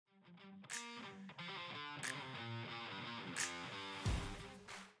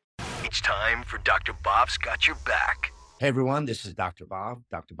It's time for Dr. Boff's Got Your Back. Hey everyone, this is Dr. Boff.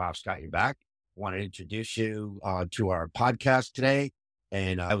 Dr. Boff's Got Your Back. I want to introduce you to our podcast today.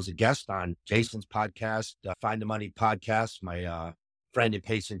 And I was a guest on Jason's podcast, Find the Money podcast, my friend and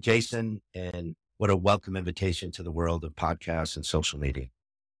patient, Jason. And what a welcome invitation to the world of podcasts and social media.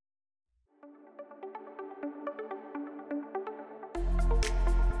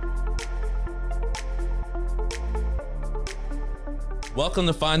 Welcome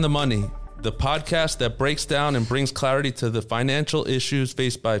to Find the Money, the podcast that breaks down and brings clarity to the financial issues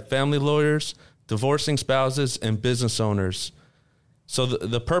faced by family lawyers, divorcing spouses, and business owners. So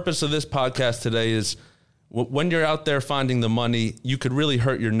the purpose of this podcast today is when you're out there finding the money, you could really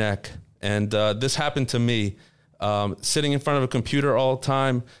hurt your neck. And this happened to me, sitting in front of a computer all the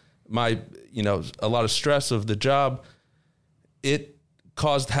time, a lot of stress of the job. It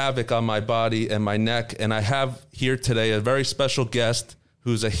caused havoc on my body and my neck. And I have here today a very special guest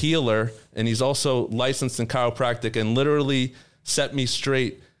who's a healer, and he's also licensed in chiropractic and literally set me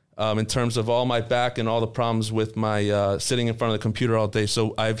straight in terms of all my back and all the problems with my sitting in front of the computer all day.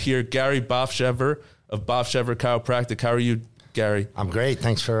 So I have here Gary Boff-Shever of Boff-Shever Chiropractic. How are you, Gary? I'm great.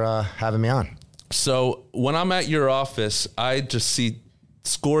 Thanks for having me on. So when I'm at your office, I just see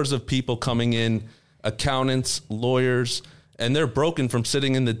scores of people coming in, accountants, lawyers, and they're broken from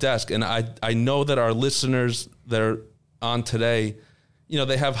sitting in the desk. And I know that our listeners that are on today,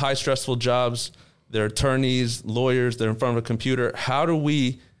 they have high stressful jobs. They're attorneys, lawyers, they're in front of a computer. How do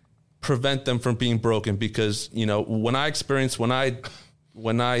we prevent them from being broken? Because, when I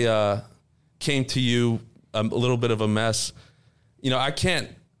came to you a little bit of a mess, I can't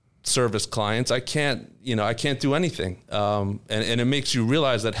service clients. I can't do anything. And it makes you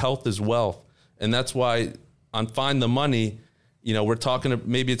realize that health is wealth. And that's why on Find the Money, we're talking,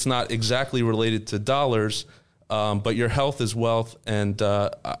 maybe it's not exactly related to dollars, but your health is wealth. And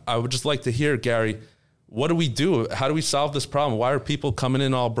I would just like to hear, Gary, what do we do? How do we solve this problem? Why are people coming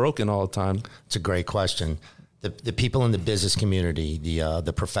in all broken all the time? It's a great question. The people in the business community,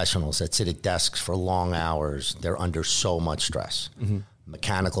 the professionals that sit at desks for long hours, they're under so much stress. Mm-hmm.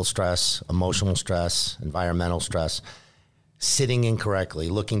 Mechanical stress, emotional stress, environmental stress. Sitting incorrectly,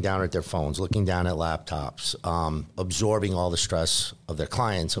 looking down at their phones, looking down at laptops, absorbing all the stress of their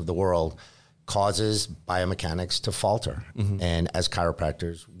clients, of the world, causes biomechanics to falter. Mm-hmm. And as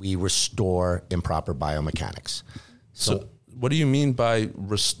chiropractors, we restore improper biomechanics. So what do you mean by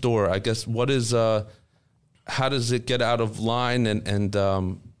restore? I guess how does it get out of line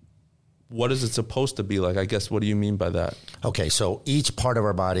and what is it supposed to be like? I guess, what do you mean by that? Okay, so each part of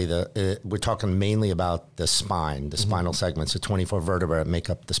our body, we're talking mainly about the spine, the spinal segments, the 24 vertebrae that make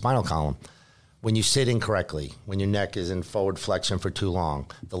up the spinal column. When you sit incorrectly, when your neck is in forward flexion for too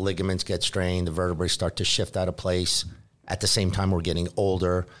long, the ligaments get strained, the vertebrae start to shift out of place. At the same time, we're getting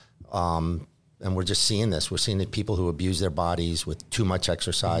older, and we're just seeing this. We're seeing that people who abuse their bodies with too much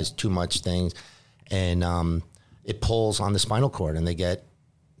exercise, too much things, and it pulls on the spinal cord, and they get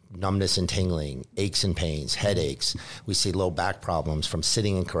numbness and tingling, aches and pains, headaches. We see low back problems from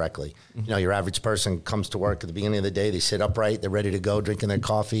sitting incorrectly. Mm-hmm. Your average person comes to work at the beginning of the day, they sit upright, they're ready to go, drinking their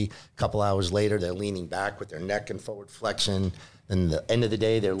coffee. A couple hours later, they're leaning back with their neck in forward flexion. Then at the end of the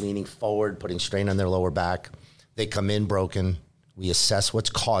day, they're leaning forward, putting strain on their lower back. They come in broken. We assess what's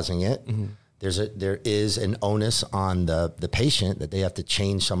causing it. Mm-hmm. There is an onus on the patient that they have to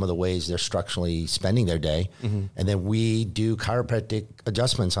change some of the ways they're structurally spending their day. Mm-hmm. And then we do chiropractic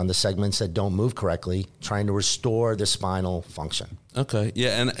adjustments on the segments that don't move correctly, trying to restore the spinal function. Okay.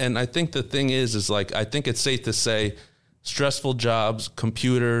 Yeah. And I think the thing is I think it's safe to say stressful jobs,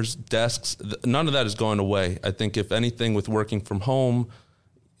 computers, desks, none of that is going away. I think if anything, with working from home,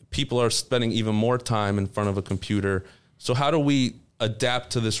 people are spending even more time in front of a computer. So how do we adapt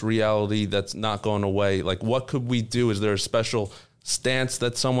to this reality that's not going away? Like, what could we do? Is there a special stance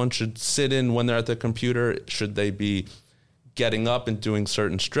that someone should sit in when they're at the computer? Should they be getting up and doing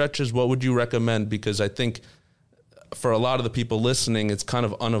certain stretches? What would you recommend? Because I think for a lot of the people listening, it's kind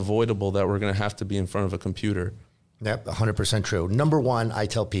of unavoidable that we're going to have to be in front of a computer. Yep, 100% true. Number one, I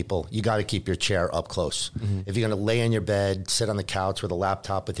tell people, you got to keep your chair up close. Mm-hmm. If you're going to lay on your bed, sit on the couch with a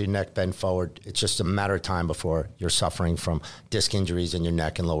laptop with your neck bent forward, it's just a matter of time before you're suffering from disc injuries in your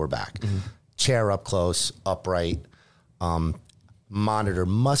neck and lower back. Mm-hmm. Chair up close, upright. Monitor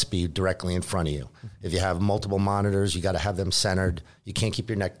must be directly in front of you. If you have multiple monitors, you got to have them centered. You can't keep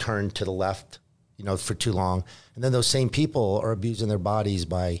your neck turned to the left, for too long. And then those same people are abusing their bodies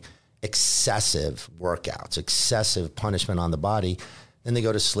by excessive workouts, excessive punishment on the body. Then they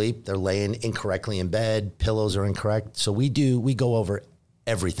go to sleep. They're laying incorrectly in bed. Pillows are incorrect. So we go over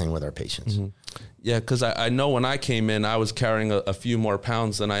everything with our patients. Yeah, because I know when I came in, I was carrying a few more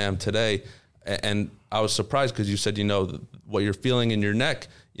pounds than I am today. And I was surprised because you said, what you're feeling in your neck,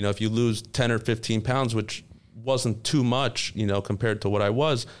 if you lose 10 or 15 pounds, which wasn't too much, compared to what I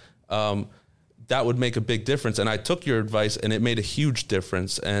was, that would make a big difference. And I took your advice and it made a huge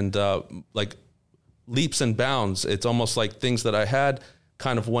difference. And like leaps and bounds, it's almost like things that I had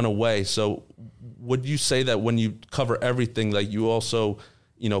kind of went away. So would you say that when you cover everything, like you also,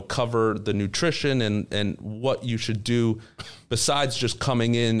 cover the nutrition and what you should do besides just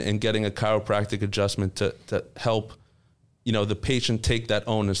coming in and getting a chiropractic adjustment to help, the patient take that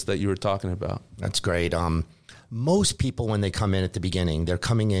onus that you were talking about? That's great. Most people, when they come in at the beginning, they're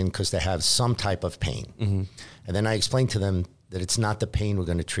coming in because they have some type of pain. And then I explain to them that it's not the pain we're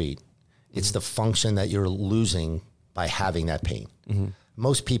going to treat. It's the function that you're losing by having that pain.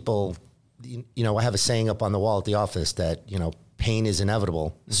 Most people, I have a saying up on the wall at the office that, pain is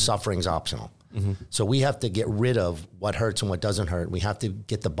inevitable, suffering's optional. So we have to get rid of what hurts and what doesn't hurt. We have to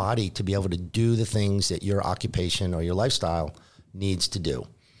get the body to be able to do the things that your occupation or your lifestyle needs to do.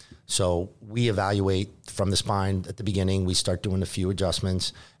 So we evaluate from the spine at the beginning. We start doing a few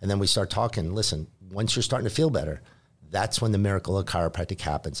adjustments, and then we start talking. Listen, once you're starting to feel better, that's when the miracle of chiropractic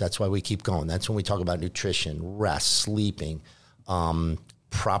happens. That's why we keep going. That's when we talk about nutrition, rest, sleeping,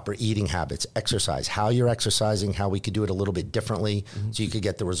 proper eating habits, exercise, how you're exercising, how we could do it a little bit differently so you could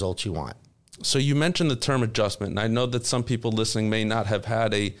get the results you want. So you mentioned the term adjustment, and I know that some people listening may not have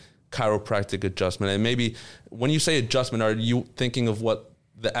had a chiropractic adjustment. And maybe when you say adjustment, are you thinking of what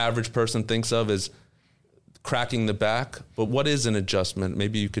the average person thinks of as cracking the back? But what is an adjustment?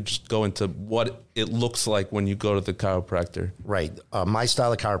 Maybe you could just go into what it looks like when you go to the chiropractor. Right. My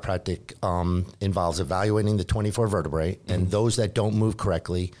style of chiropractic involves evaluating the 24 vertebrae, and those that don't move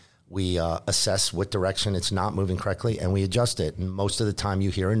correctly, we assess what direction it's not moving correctly, and we adjust it. And most of the time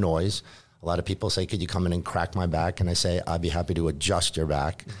you hear a noise. A lot of people say, could you come in and crack my back? And I say, I'd be happy to adjust your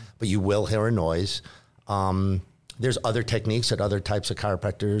back, but you will hear a noise. There's other techniques that other types of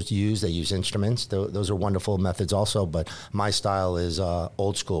chiropractors use. They use instruments. Those are wonderful methods also, but my style is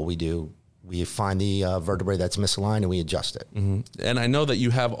old school. We find the vertebrae that's misaligned and we adjust it. And I know that you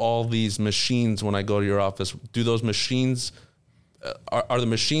have all these machines when I go to your office. Do those machines, are the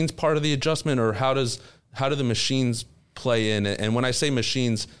machines part of the adjustment, or how do the machines play in? And when I say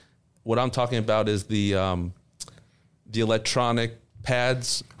machines, what I'm talking about is the electronic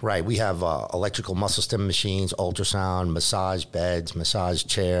pads. Right. We have electrical muscle stim machines, ultrasound, massage beds, massage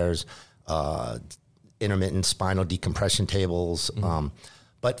chairs, intermittent spinal decompression tables.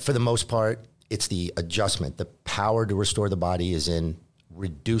 But for the most part, it's the adjustment. The power to restore the body is in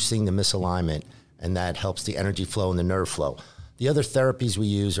reducing the misalignment, and that helps the energy flow and the nerve flow. The other therapies we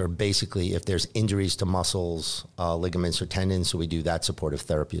use are basically if there's injuries to muscles, ligaments, or tendons, so we do that supportive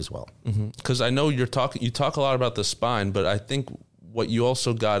therapy as well. Because I know you talk a lot about the spine, but I think what you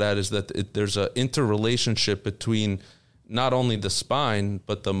also got at is that there's an interrelationship between not only the spine,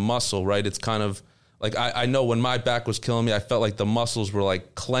 but the muscle, right? It's kind of like, I know when my back was killing me, I felt like the muscles were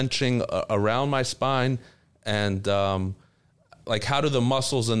like clenching around my spine. And like, how do the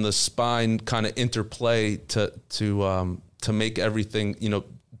muscles and the spine kind of interplay to make everything,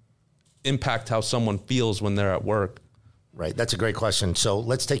 impact how someone feels when they're at work? Right. That's a great question. So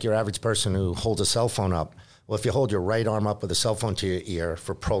let's take your average person who holds a cell phone up. Well, if you hold your right arm up with a cell phone to your ear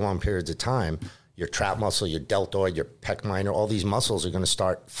for prolonged periods of time, your trap muscle, your deltoid, your pec minor, all these muscles are going to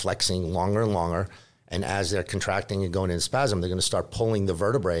start flexing longer and longer. And as they're contracting and going into spasm, they're going to start pulling the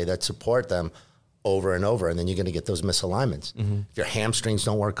vertebrae that support them over and over, and then you're going to get those misalignments. If your hamstrings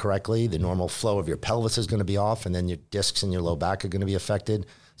don't work correctly, the normal flow of your pelvis is going to be off, and then your discs in your low back are going to be affected.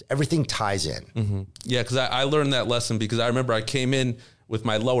 So everything ties in. Yeah, because I learned that lesson because I remember I came in with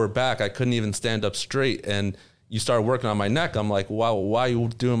my lower back. I couldn't even stand up straight, and you started working on my neck. I'm like, wow, why are you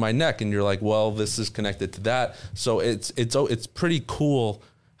doing my neck? And you're like, well, this is connected to that. So it's pretty cool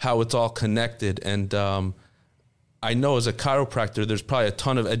how it's all connected. And I know as a chiropractor, there's probably a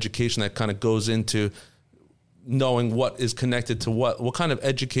ton of education that kind of goes into knowing what is connected to what. What kind of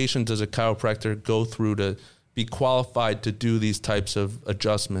education does a chiropractor go through to be qualified to do these types of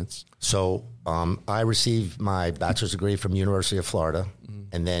adjustments? So I received my bachelor's degree from University of Florida.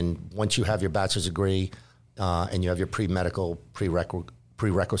 And then once you have your bachelor's degree and you have your pre-medical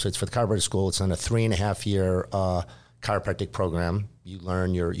prerequisites for the chiropractic school, it's on a 3.5-year chiropractic program. You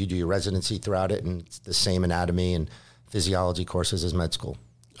do your residency throughout it, and it's the same anatomy and physiology courses as med school.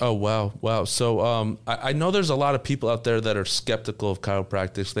 Oh, wow. So I know there's a lot of people out there that are skeptical of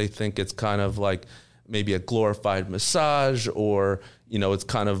chiropractic. They think it's kind of like maybe a glorified massage, or, it's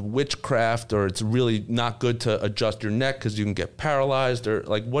kind of witchcraft, or it's really not good to adjust your neck because you can get paralyzed? Or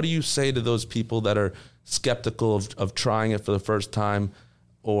like, what do you say to those people that are skeptical of trying it for the first time,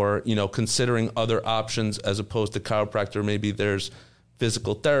 or, considering other options as opposed to chiropractor? Maybe there's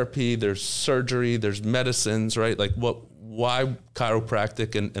physical therapy, there's surgery, there's medicines, right? Like why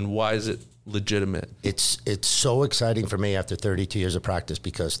chiropractic, and why is it legitimate? It's so exciting for me after 32 years of practice,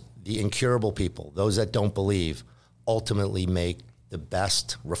 because the incurable people, those that don't believe, ultimately make the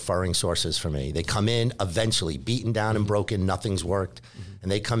best referring sources for me. They come in eventually beaten down and broken, nothing's worked.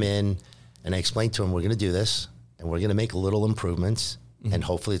 And they come in and I explain to them, we're going to do this and we're going to make little improvements and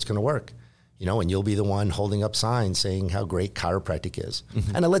hopefully it's going to work. And you'll be the one holding up signs saying how great chiropractic is.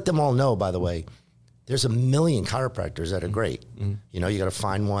 And I let them all know, by the way, there's a million chiropractors that are great. You got to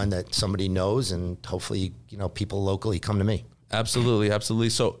find one that somebody knows, and hopefully, people locally come to me. Absolutely. Absolutely.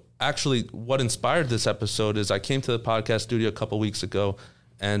 So actually what inspired this episode is I came to the podcast studio a couple weeks ago,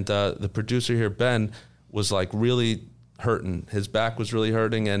 and the producer here, Ben, was like really hurting. His back was really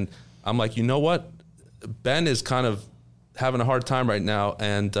hurting. And I'm like, you know what? Ben is kind of having a hard time right now.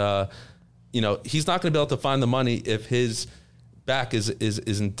 And, he's not going to be able to find the money if his back is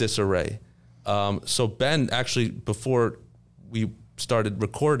in disarray. So Ben, actually, before we started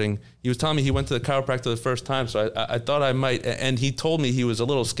recording, he was telling me he went to the chiropractor the first time. So I thought I might, and he told me he was a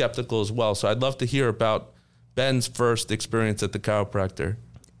little skeptical as well. So I'd love to hear about Ben's first experience at the chiropractor.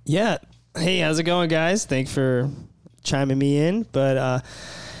 Yeah. Hey, how's it going, guys? Thanks for chiming me in. But,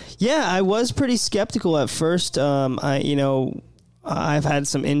 I was pretty skeptical at first. I've had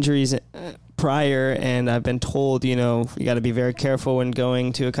some injuries prior, and I've been told, you got to be very careful when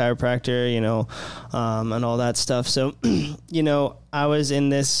going to a chiropractor, and all that stuff. So, I was in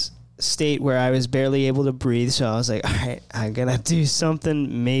this state where I was barely able to breathe. So I was like, all right, I'm going to do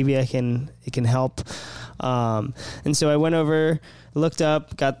something. Maybe it can help. And so I went over, looked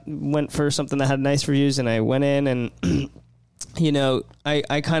up, went for something that had nice reviews, and I went in and,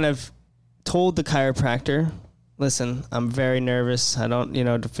 I kind of told the chiropractor, listen, I'm very nervous. I don't,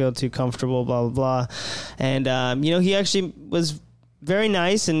 feel too comfortable, blah, blah, blah. And, he actually was very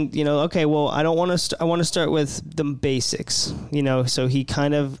nice and, okay, well, I want to start with the basics, so he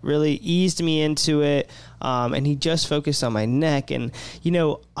kind of really eased me into it. And he just focused on my neck. And,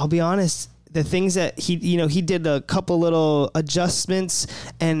 I'll be honest, the things that he did a couple little adjustments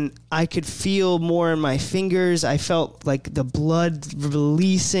and I could feel more in my fingers. I felt like the blood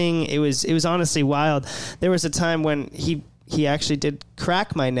releasing. It was honestly wild. There was a time when he actually did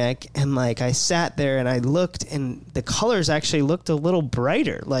crack my neck, and like I sat there and I looked, and the colors actually looked a little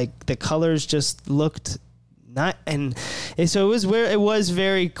brighter. Like the colors just looked not, and so it was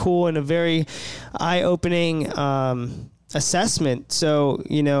very cool and a very eye-opening assessment. So,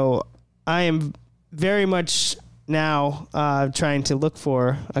 I am very much now trying to look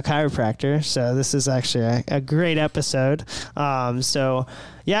for a chiropractor. So this is actually a great episode. So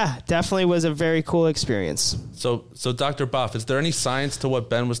yeah, definitely was a very cool experience. So Dr. Boff, is there any science to what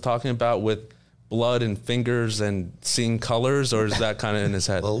Ben was talking about with blood and fingers and seeing colors, or is that kind of in his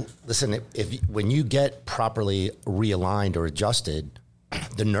head? Well, listen, when you get properly realigned or adjusted,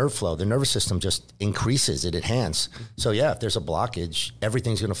 the nerve flow, the nervous system just increases, it enhances. So yeah, if there's a blockage,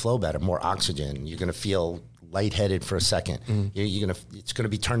 everything's going to flow better, more oxygen. You're going to feel lightheaded for a second. It's going to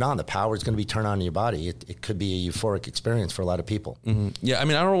be turned on. The power is going to be turned on in your body. It could be a euphoric experience for a lot of people. Yeah, I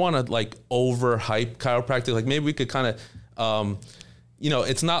mean, I don't want to like overhype chiropractic. Like maybe we could kind of,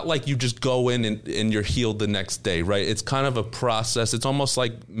 it's not like you just go in and you're healed the next day, right? It's kind of a process. It's almost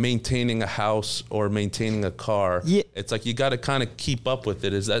like maintaining a house or maintaining a car. Yeah. It's like you got to kind of keep up with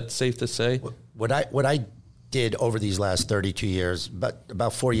it. Is that safe to say? What I did over these last 32 years, but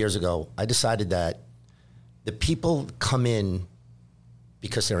about 4 years ago, I decided that the people come in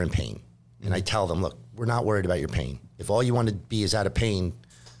because they're in pain. And I tell them, look, we're not worried about your pain. If all you want to be is out of pain,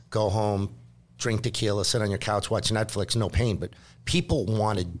 go home, drink tequila, sit on your couch, watch Netflix, no pain. But people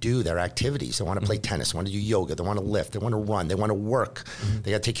want to do their activities. They want to play tennis, they want to do yoga, they want to lift, they want to run, they want to work.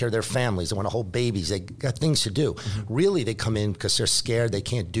 They got to take care of their families, they want to hold babies, they got things to do. Really, they come in because they're scared they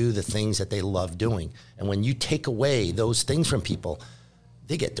can't do the things that they love doing. And when you take away those things from people,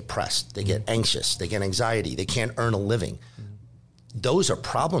 they get depressed, they get anxious, they get anxiety, they can't earn a living. Those are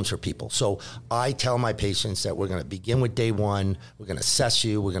problems for people. So I tell my patients that we're going to begin with day one, we're going to assess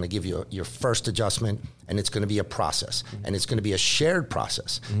you, we're going to give you your first adjustment, and it's going to be a process. And it's going to be a shared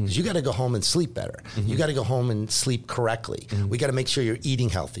process. Because you got to go home and sleep better. You got to go home and sleep correctly. We got to make sure you're eating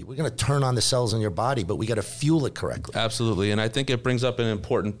healthy. We're going to turn on the cells in your body, but we got to fuel it correctly. Absolutely. And I think it brings up an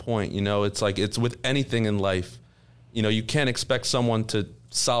important point. It's like it's with anything in life. You can't expect someone to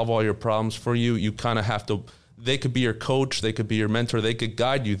solve all your problems for you. You kind of have to, they could be your coach, they could be your mentor, they could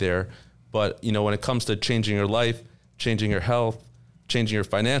guide you there. But, you know, when it comes to changing your life, changing your health, changing your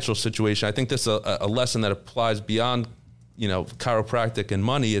financial situation, I think this is a lesson that applies beyond, you know, chiropractic and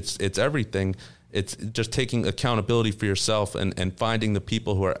money. It's everything. It's just taking accountability for yourself and finding the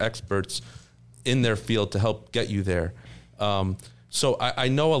people who are experts in their field to help get you there. So I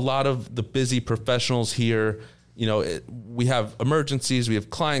know a lot of the busy professionals here, you know, we have emergencies, we have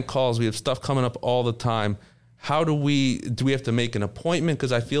client calls, we have stuff coming up all the time. How do we have to make an appointment?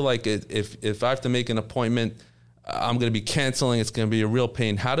 Because I feel like if I have to make an appointment, I'm going to be canceling. It's going to be a real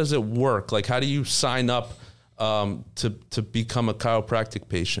pain. How does it work? Like, how do you sign up to become a chiropractic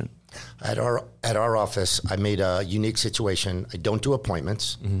patient? At our office, I made a unique situation. I don't do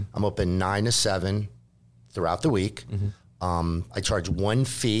appointments. Mm-hmm. I'm open 9 to 7 throughout the week. Mm-hmm. I charge one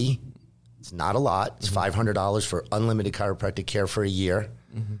fee. It's not a lot. It's $500 for unlimited chiropractic care for a year.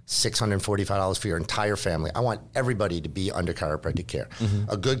 $645 for your entire family. I want everybody to be under chiropractic care.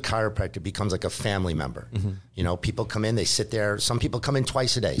 A good chiropractor becomes like a family member. You know, people come in, they sit there. Some people come in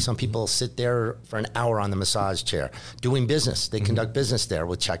twice a day. Some people sit there for an hour on the massage chair doing business. They conduct business there.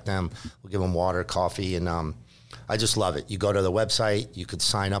 We'll check them. We'll give them water, coffee, and I just love it. You go to the website. You could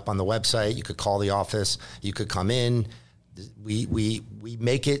sign up on the website. You could call the office. You could come in. We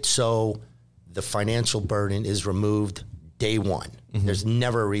make it so the financial burden is removed day one. There's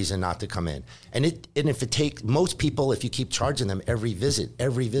never a reason not to come in. And if it takes most people, if you keep charging them every visit, they're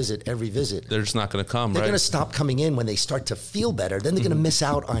just not going to come. They're right? going to stop coming in when they start to feel better. Then they're going to miss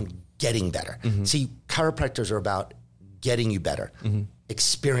out on getting better. See, chiropractors are about getting you better,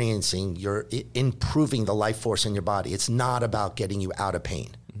 experiencing improving the life force in your body. It's not about getting you out of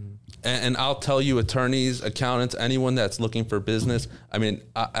pain. And I'll tell you, attorneys, accountants, anyone that's looking for business, I mean,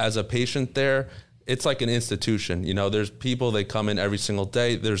 as a patient there, it's like an institution. You know, there's people, they come in every single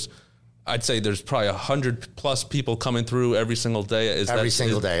day. I'd say there's probably 100+ people coming through every single day. Every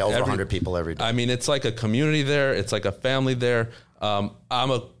single day, over 100 people every day. I mean, it's like a community there. It's like a family there. I'm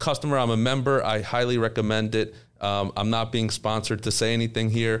a customer. I'm a member. I highly recommend it. I'm not being sponsored to say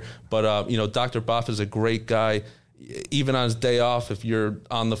anything here, but, you know, Dr. Boff is a great guy. Even on his day off, if you're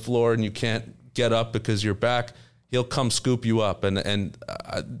on the floor and you can't get up because you're back, he'll come scoop you up. And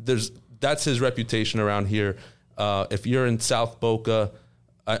that's his reputation around here. If you're in South Boca,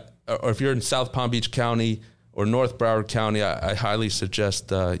 or if you're in South Palm Beach County or North Broward County, I highly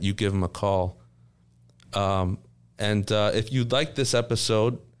suggest you give him a call. And if you like this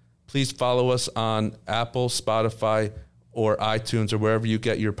episode, please follow us on Apple, Spotify, or iTunes, or wherever you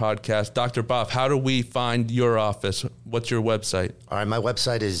get your podcast. Dr. Boff, how do we find your office? What's your website? All right, my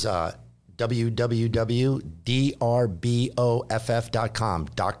website is www.drboff.com,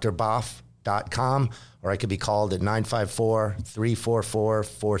 drboff.com, or I could be called at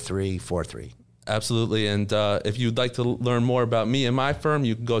 954-344-4343. Absolutely. And if you'd like to learn more about me and my firm,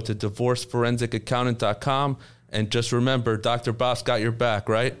 you can go to divorceforensicaccountant.com. And just remember, Dr. Boff's got your back,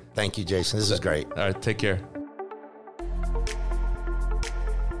 right? Thank you, Jason. This is great. All right, take care.